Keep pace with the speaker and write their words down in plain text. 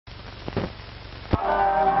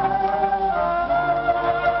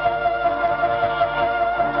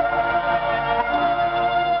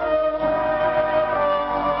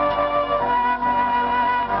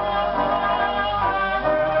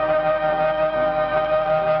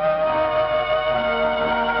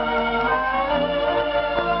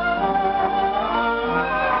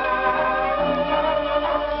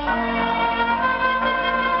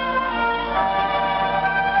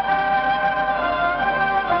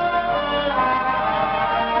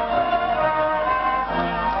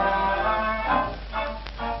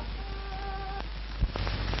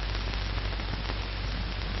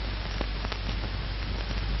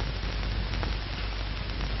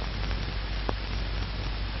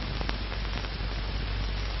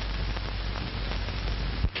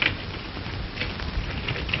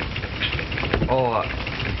Oh,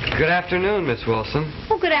 good afternoon, Miss Wilson.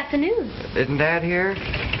 Oh, good afternoon. Isn't Dad here?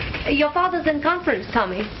 Your father's in conference,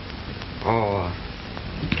 Tommy. Oh,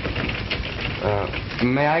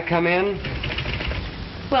 may I come in?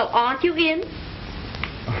 Well, aren't you in?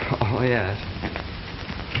 Oh, yes.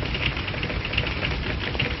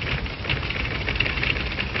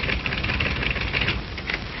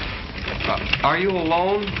 Are you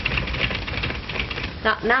alone?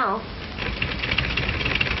 Not now.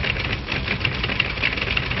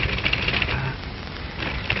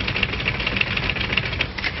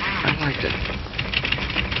 I'd like to...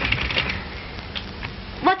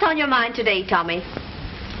 What's on your mind today, Tommy?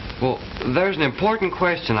 Well, there's an important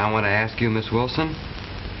question I want to ask you, Miss Wilson.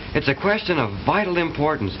 It's a question of vital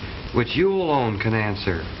importance, which you alone can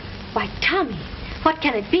answer. Why, Tommy, what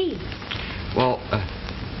can it be? Well,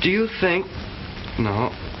 do you think...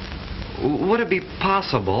 No. Would it be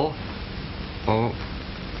possible... Oh,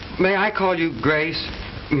 may I call you Grace,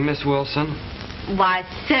 Miss Wilson? Why,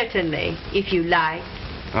 certainly, if you like.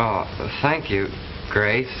 Oh, thank you,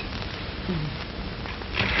 Grace.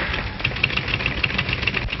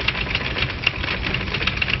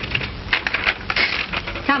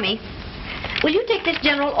 Tommy, will you take this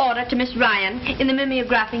general order to Miss Ryan in the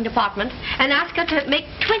mimeographing department and ask her to make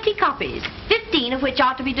 20 copies, 15 of which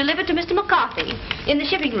are to be delivered to Mr. McCarthy in the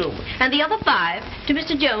shipping room, and the other 5 to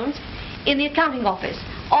Mr. Jones in the accounting office.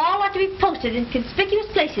 All are to be posted in conspicuous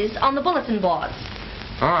places on the bulletin boards.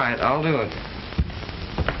 All right, I'll do it.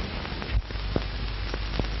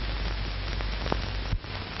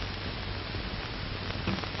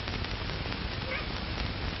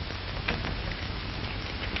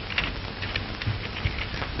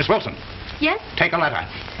 Miss Wilson. Yes? Take a letter.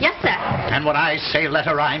 Yes, sir. And when I say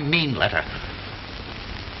letter, I mean letter.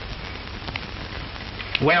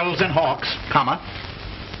 Wells and Hawks, comma.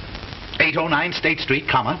 809 State Street,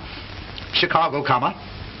 comma. Chicago, comma.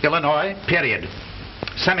 Illinois, period.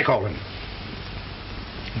 Semicolon.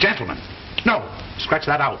 Gentlemen. No, scratch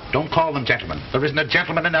that out. Don't call them gentlemen. There isn't a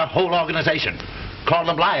gentleman in their whole organization. Call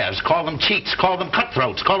them liars, call them cheats, call them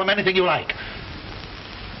cutthroats, call them anything you like.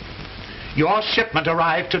 Your shipment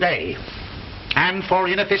arrived today, and for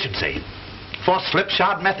inefficiency, for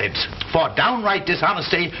slipshod methods, for downright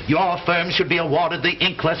dishonesty, your firm should be awarded the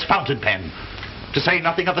inkless fountain pen, to say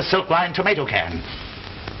nothing of the silk-lined tomato can.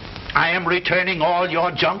 I am returning all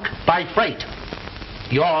your junk by freight.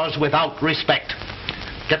 Yours without respect.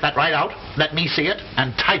 Get that right out, let me see it,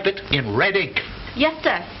 and type it in red ink. Yes,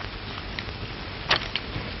 sir.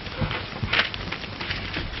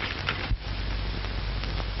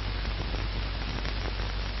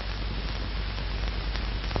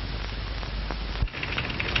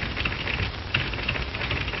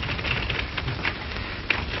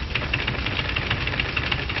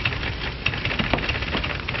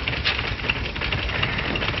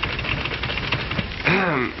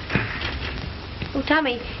 Oh,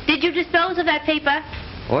 Tommy, did you dispose of that paper?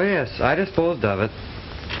 Oh, yes, I disposed of it.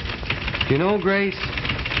 You know, Grace,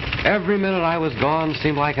 every minute I was gone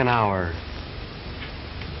seemed like an hour.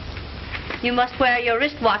 You must wear your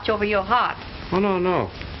wristwatch over your heart. Oh, no, no.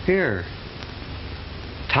 Here.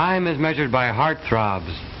 Time is measured by heart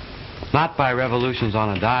throbs, not by revolutions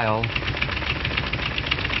on a dial.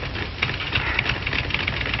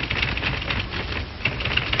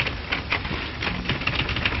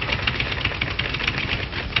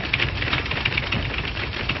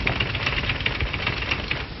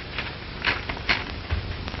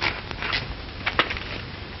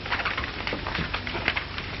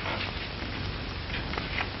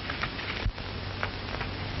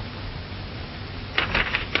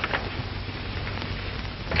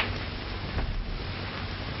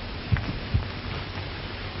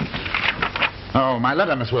 Oh, my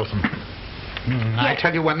letter, Miss Wilson. I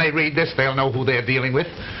tell you, when they read this, they'll know who they're dealing with.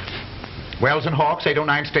 Wells and Hawks,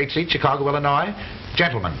 809 State Street, Chicago, Illinois.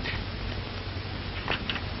 Gentlemen.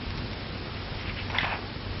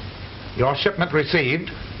 Your shipment received,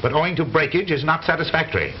 but owing to breakage is not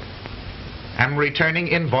satisfactory. Am returning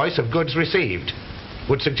invoice of goods received.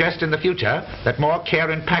 Would suggest in the future that more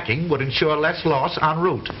care in packing would ensure less loss en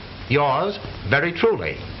route. Yours, very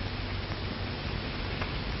truly.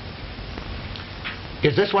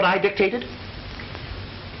 Is this what I dictated?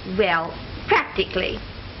 Well, practically.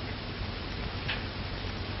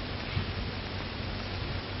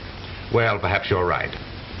 Well, perhaps you're right.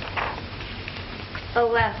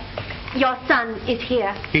 Oh, your son is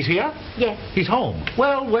here. He's here? Yes. He's home.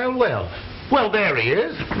 Well, well, well. Well, there he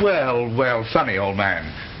is. Well, well, Sonny, old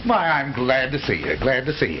man. Why, I'm glad to see you, glad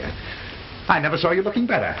to see you. I never saw you looking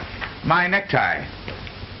better. My necktie.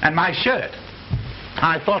 And my shirt.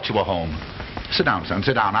 I thought you were home. Sit down, son,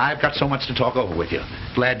 sit down. I've got so much to talk over with you.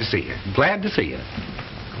 Glad to see you. Glad to see you.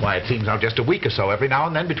 Why, it seems now just a week or so every now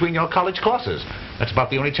and then between your college courses. That's about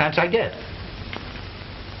the only chance I get.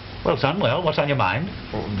 Well, son, well, what's on your mind?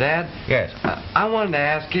 Oh, Dad? Yes. I wanted to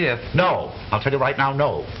ask you if... No. I'll tell you right now,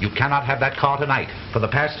 no. You cannot have that car tonight. For the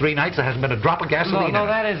past 3 nights, there hasn't been a drop of gasoline No, in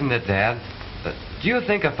it. that isn't it, Dad. Do you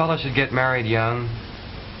think a fellow should get married young?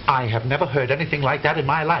 I have never heard anything like that in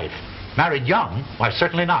my life. Married young? Why,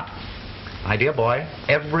 certainly not. My dear boy,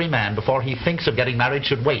 every man, before he thinks of getting married,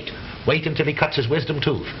 should wait. Wait until he cuts his wisdom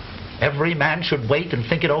tooth. Every man should wait and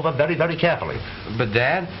think it over very, very carefully. But,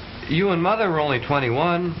 Dad, you and Mother were only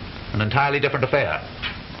 21. An entirely different affair.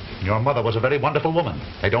 Your mother was a very wonderful woman.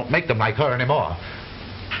 They don't make them like her anymore.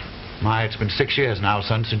 My, it's been 6 years now,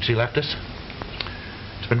 son, since she left us.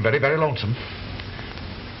 It's been very, very lonesome.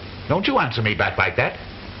 Don't you answer me back like that.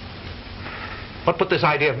 What put this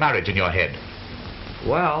idea of marriage in your head?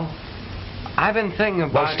 Well, I've been thinking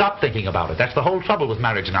about... Well, stop thinking about it. That's the whole trouble with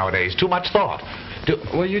marriage nowadays. Too much thought.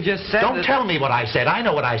 Well, you just said Don't tell me what I said. I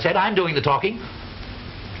know what I said. I'm doing the talking.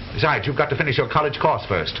 Besides, you've got to finish your college course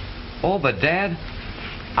first. Oh, but, Dad,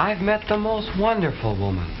 I've met the most wonderful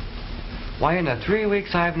woman. Why, in the 3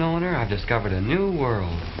 weeks I've known her, I've discovered a new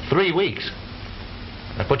world. 3 weeks?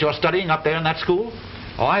 That's what you're studying up there in that school?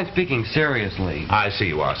 Oh, I'm speaking seriously. I see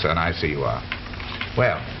you are, son. I see you are.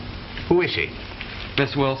 Well, who is she?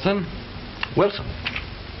 Miss Wilson. Wilson.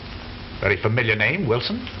 Very familiar name,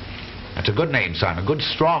 Wilson. That's a good name, son. A good,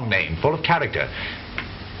 strong name, full of character.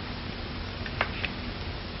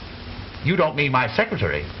 You don't mean my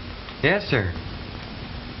secretary? Yes, sir.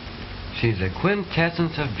 She's the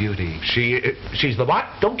quintessence of beauty. She's the what?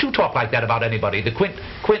 Don't you talk like that about anybody. The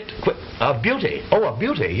beauty. Oh, a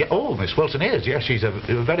beauty. Oh, Miss Wilson is. Yes, she's a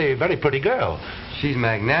very, very pretty girl. She's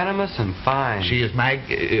magnanimous and fine. She is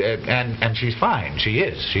and she's fine. She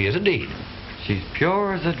is. She is indeed. She's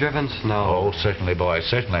pure as the driven snow. Oh, certainly, boy,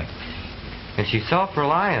 certainly. And she's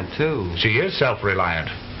self-reliant, too. She is self-reliant.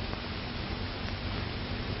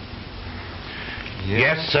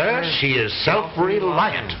 Yes, sir, she is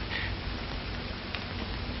self-reliant.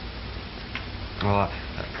 Well,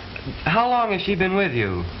 how long has she been with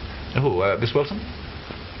you? Who, Miss Wilson?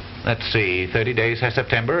 Let's see, 30 days has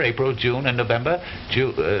September, April, June, and November.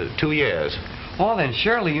 2 years. Oh, then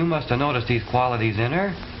surely you must have noticed these qualities in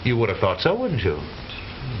her. You would have thought so, wouldn't you?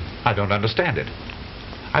 I don't understand it.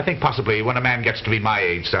 I think possibly when a man gets to be my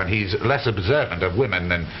age, son, he's less observant of women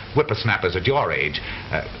than whippersnappers at your age.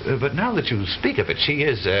 But now that you speak of it,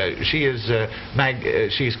 she's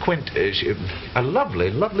a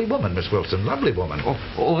lovely, lovely woman, Miss Wilson, lovely woman. Oh,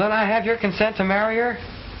 well, then I have your consent to marry her?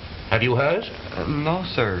 Have you hers? No,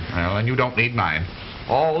 sir. Well, then you don't need mine.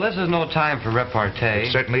 Oh, this is no time for repartee.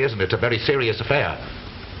 It certainly isn't. It's a very serious affair.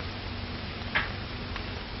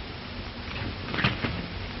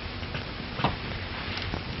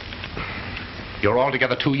 You're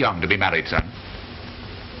altogether too young to be married, son.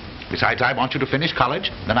 Besides, I want you to finish college,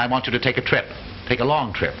 then I want you to take a trip. Take a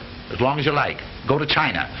long trip, as long as you like. Go to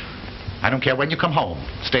China. I don't care when you come home.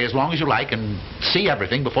 Stay as long as you like and see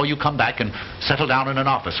everything before you come back and settle down in an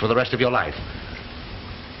office for the rest of your life.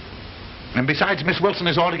 And besides, Miss Wilson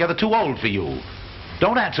is altogether too old for you.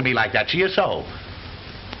 Don't answer me like that. She is so.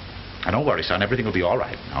 Now, don't worry, son. Everything will be all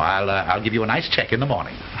right. Now, I'll give you a nice check in the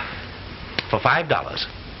morning for $5.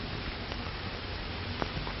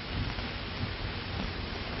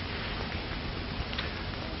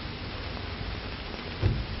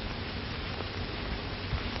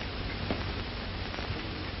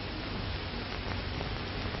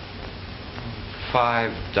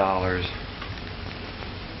 $5.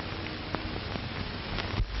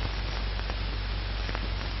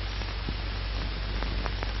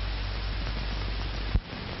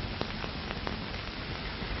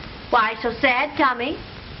 Why so sad, Tommy?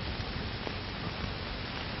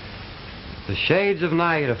 The shades of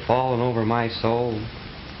night have fallen over my soul.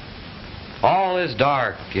 All is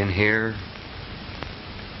dark in here.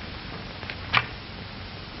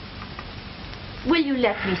 Will you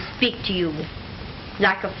let me speak to you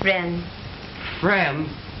like a friend? Friend?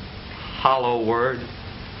 Hollow word.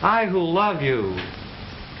 I who love you.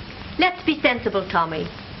 Let's be sensible, Tommy.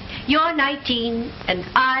 You're 19 and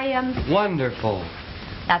I am... Wonderful.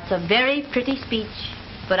 That's a very pretty speech,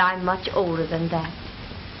 but I'm much older than that.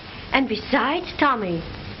 And besides, Tommy,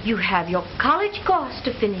 you have your college course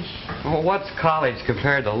to finish. Well, what's college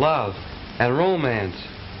compared to love and romance?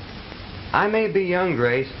 I may be young,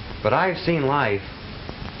 Grace, but I've seen life.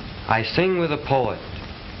 I sing with a poet.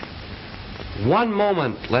 One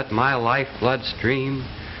moment let my lifeblood stream.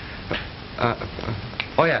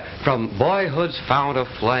 Oh yeah, from boyhood's fount of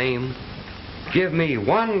flame give me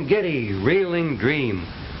one giddy, reeling dream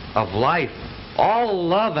of life, all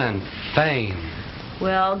love and fame.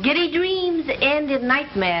 Well, giddy dreams end in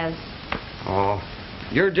nightmares. Oh,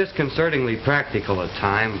 you're disconcertingly practical at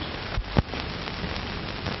times.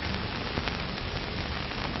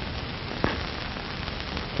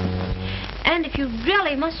 And if you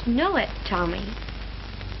really must know it, Tommy,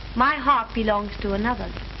 my heart belongs to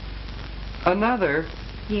another. Another?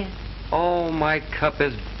 Yes. Oh, my cup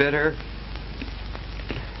is bitter.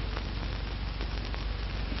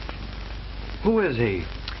 Who is he?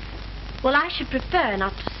 Well, I should prefer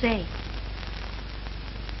not to say.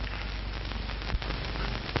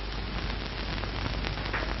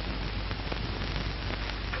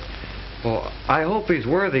 Well, I hope he's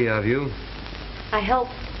worthy of you. I hope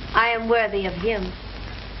I am worthy of him.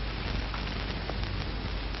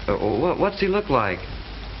 What's he look like?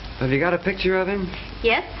 Have you got a picture of him?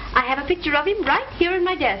 Yes, I have a picture of him right here in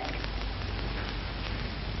my desk.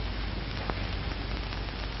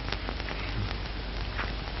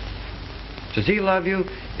 Does he love you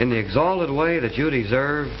in the exalted way that you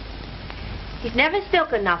deserve? He's never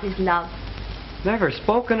spoken of his love. Never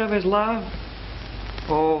spoken of his love?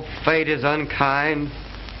 Oh, fate is unkind.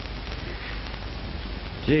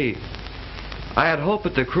 Gee, I had hoped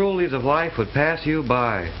that the cruelties of life would pass you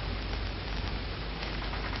by.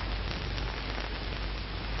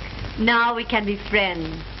 Now we can be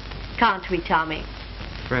friends, can't we, Tommy?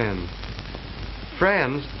 Friends.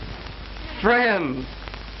 Friends? Friends!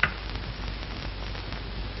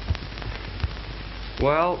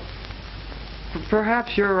 Well,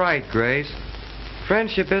 perhaps you're right, Grace.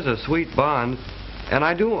 Friendship is a sweet bond, and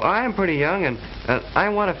I am pretty young, and I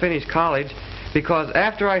want to finish college, because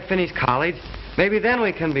after I finish college, maybe then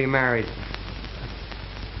we can be married.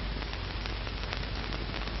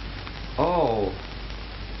 Oh.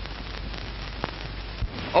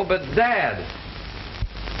 Oh, but Dad.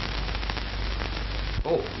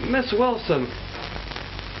 Oh, Miss Wilson.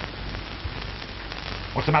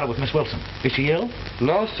 What's the matter with Miss Wilson? Is she ill?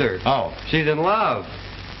 No, sir. Oh. She's in love.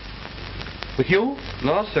 With you?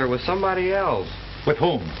 No, sir, with somebody else. With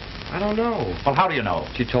whom? I don't know. Well, how do you know?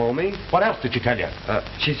 She told me. What else did she tell you?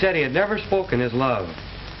 She said he had never spoken his love.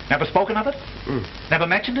 Never spoken of it? Never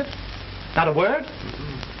mentioned it? Not a word?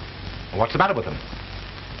 Well, what's the matter with him?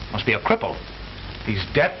 Must be a cripple. He's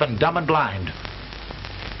deaf and dumb and blind.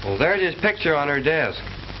 Well, there's his picture on her desk.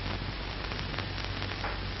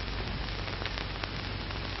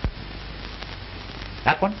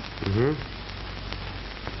 That one? Mm-hmm.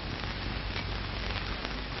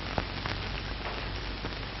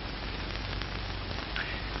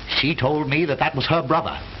 She told me that was her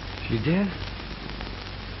brother. She did?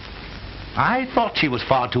 I thought she was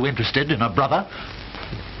far too interested in her brother.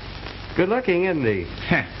 Good looking, isn't he?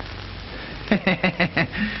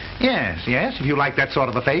 Yes, if you like that sort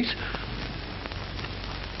of a face.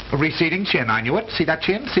 A receding chin, I knew it. See that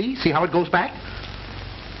chin? See how it goes back?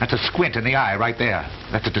 That's a squint in the eye right there.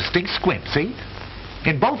 That's a distinct squint, see?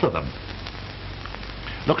 In both of them.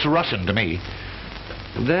 Looks Russian to me.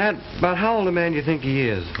 Dad, about how old a man do you think he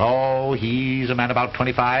is? Oh, he's a man about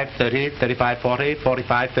 25, 30, 35, 40,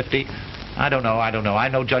 45, 50. I don't know. I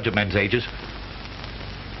no judge of men's ages.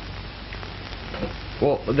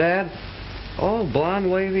 Well, Dad,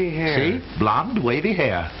 blonde, wavy hair. See? Blonde, wavy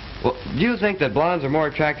hair. Well, do you think that blondes are more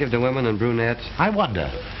attractive to women than brunettes? I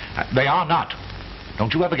wonder. They are not.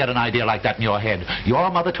 Don't you ever get an idea like that in your head. Your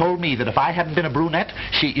mother told me that if I hadn't been a brunette,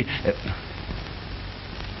 she...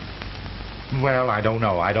 Well, I don't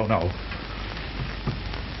know.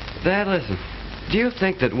 Dad, listen. Do you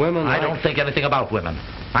think that women I don't think anything about women.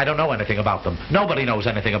 I don't know anything about them. Nobody knows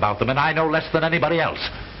anything about them, and I know less than anybody else.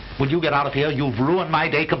 Will you get out of here? You've ruined my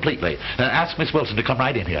day completely. Ask Miss Wilson to come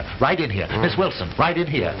right in here. Right in here. Miss Wilson, right in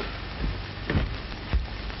here.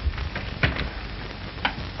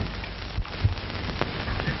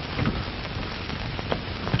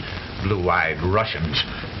 Blue-eyed Russians.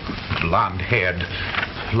 Blonde-haired.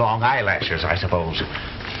 Long eyelashes, I suppose.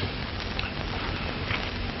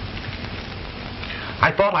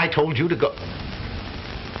 I thought I told you to go...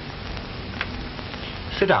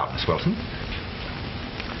 Sit down, Miss Wilson.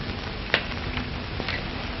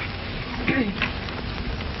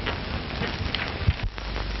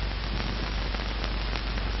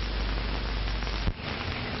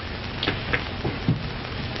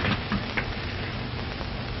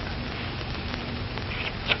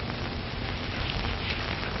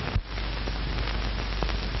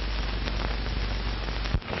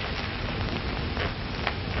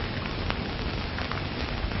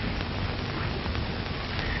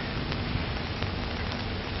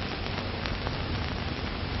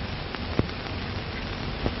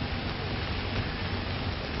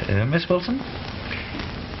 Miss Wilson?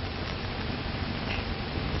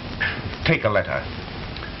 Take a letter.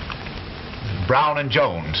 Brown and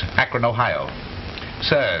Jones, Akron, Ohio.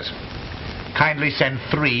 Sirs, kindly send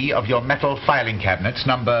 3 of your metal filing cabinets,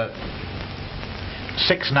 number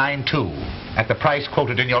 692, at the price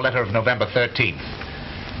quoted in your letter of November 13th.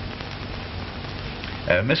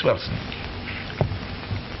 Miss Wilson,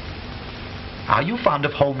 are you fond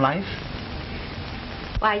of home life?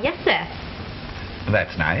 Why, yes, sir.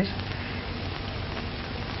 That's nice.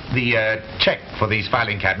 The check for these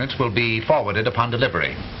filing cabinets will be forwarded upon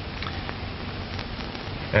delivery.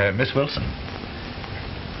 Miss Wilson,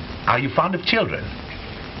 are you fond of children?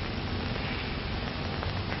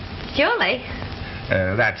 Surely.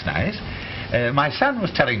 That's nice. My son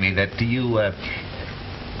was telling me that you...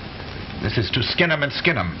 this is to Skinnem and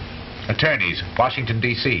Skinnem, attorneys, Washington,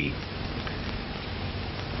 D.C.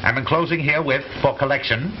 I'm enclosing herewith, for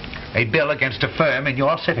collection, a bill against a firm in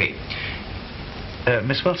your city.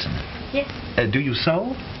 Miss Wilson. Yes. Do you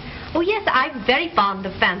sew? Oh, yes, I'm very fond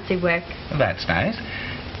of fancy work. That's nice.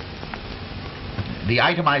 The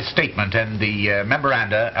itemized statement and the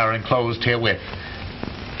memoranda are enclosed herewith.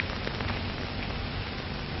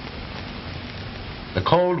 The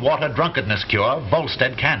Cold Water Drunkenness Cure,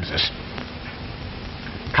 Volstead, Kansas.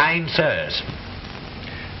 Kind sirs,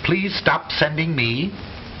 please stop sending me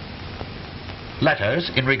letters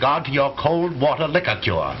in regard to your cold water liquor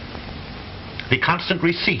cure. The constant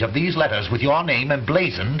receipt of these letters with your name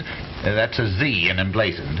emblazoned, that's a Z in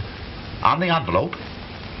emblazoned, on the envelope,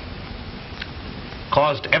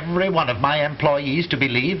 caused every one of my employees to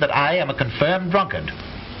believe that I am a confirmed drunkard.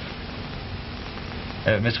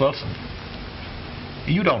 Miss Wilson,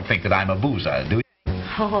 you don't think that I'm a boozer, do you?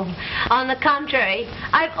 Oh, on the contrary,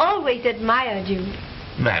 I've always admired you.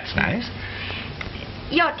 That's nice.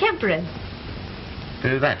 You're temperate.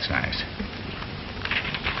 That's nice.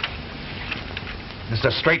 This is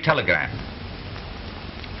a straight telegram.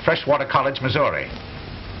 Freshwater College, Missouri.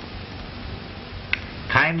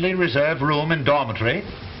 Kindly reserve room in dormitory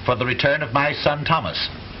for the return of my son Thomas.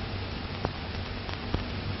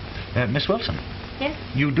 Miss Wilson. Yes?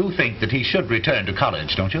 You do think that he should return to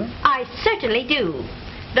college, don't you? I certainly do.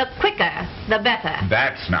 The quicker, the better.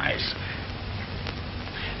 That's nice.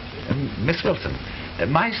 Miss Wilson,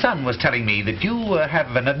 my son was telling me that you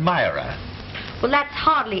have an admirer. Well, that's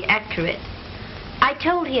hardly accurate. I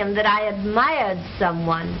told him that I admired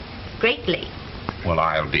someone greatly. Well,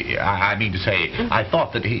 I mean to say, I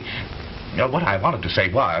thought that he... what I wanted to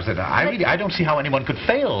say was that I don't see how anyone could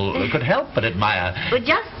help but admire... Well,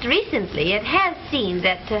 just recently it has seemed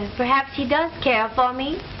that perhaps he does care for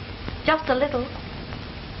me. Just a little.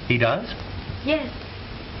 He does? Yes.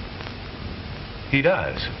 He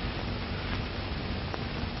does.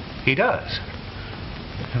 He does.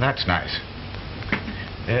 That's nice.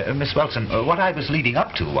 Miss Wilson, what I was leading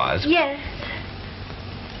up to was... Yes.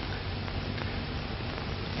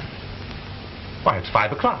 Why, it's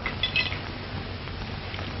 5 o'clock.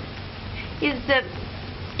 Is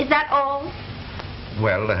that all?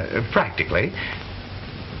 Well, practically.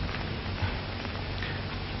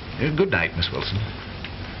 Good night, Miss Wilson.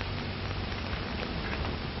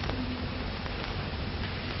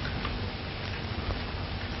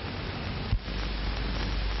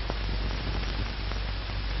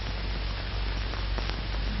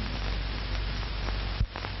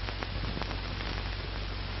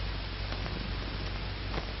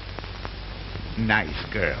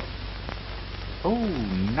 Nice girl. Oh,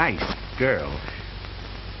 nice girl.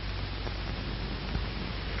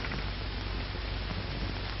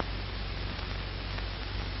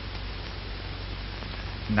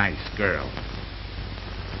 Nice girl.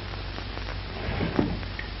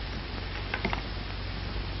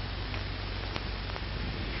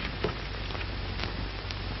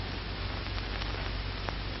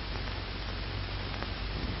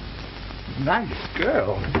 Nice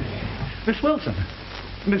girl. Miss Wilson.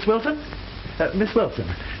 Miss Wilson? Miss Wilson.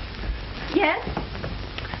 Yes?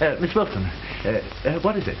 Miss Wilson,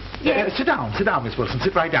 what is it? Yes. Sit down, Miss Wilson.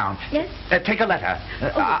 Sit right down. Yes? Take a letter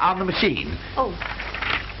on the machine. Oh.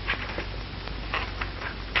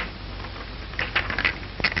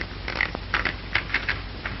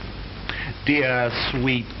 Dear,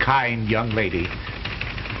 sweet, kind young lady,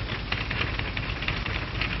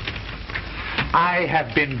 I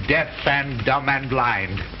have been deaf and dumb and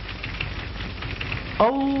blind.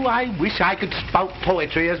 Oh, I wish I could spout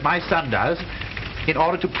poetry as my son does in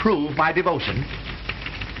order to prove my devotion,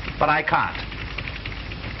 but I can't.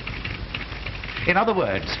 In other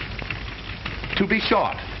words, to be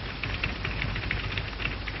short,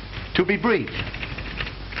 to be brief,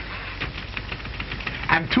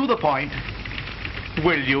 and to the point,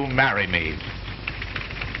 Will you marry me?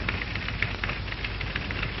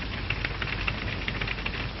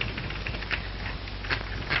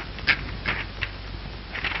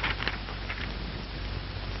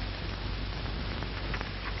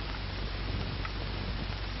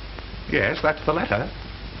 Yes, that's the letter.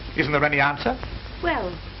 Isn't there any answer?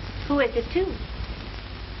 Well, who is it to?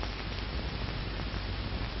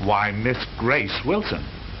 Why, Miss Grace Wilson.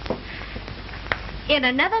 In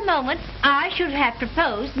another moment, I should have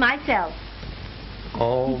proposed myself.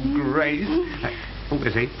 Oh, Grace. Who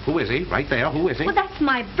is he? Who is he? Right there. Who is he? Well, that's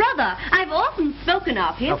my brother. I've often spoken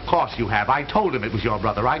of him. Of course you have. I told him it was your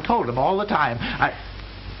brother. I told him all the time.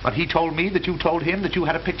 But he told me that you told him that you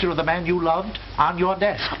had a picture of the man you loved on your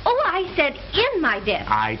desk. Oh, I said in my desk.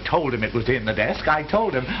 I told him it was in the desk. I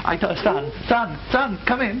told him. Son,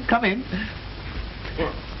 come in.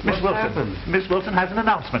 Well, Miss what's Wilson. happened? Miss Wilson has an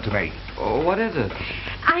announcement to make. Oh, what is it?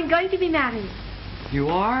 I'm going to be married. You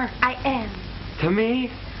are? I am. To me?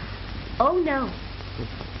 Oh, no.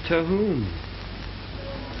 To whom?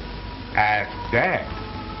 Ask Dad.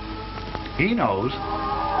 He knows.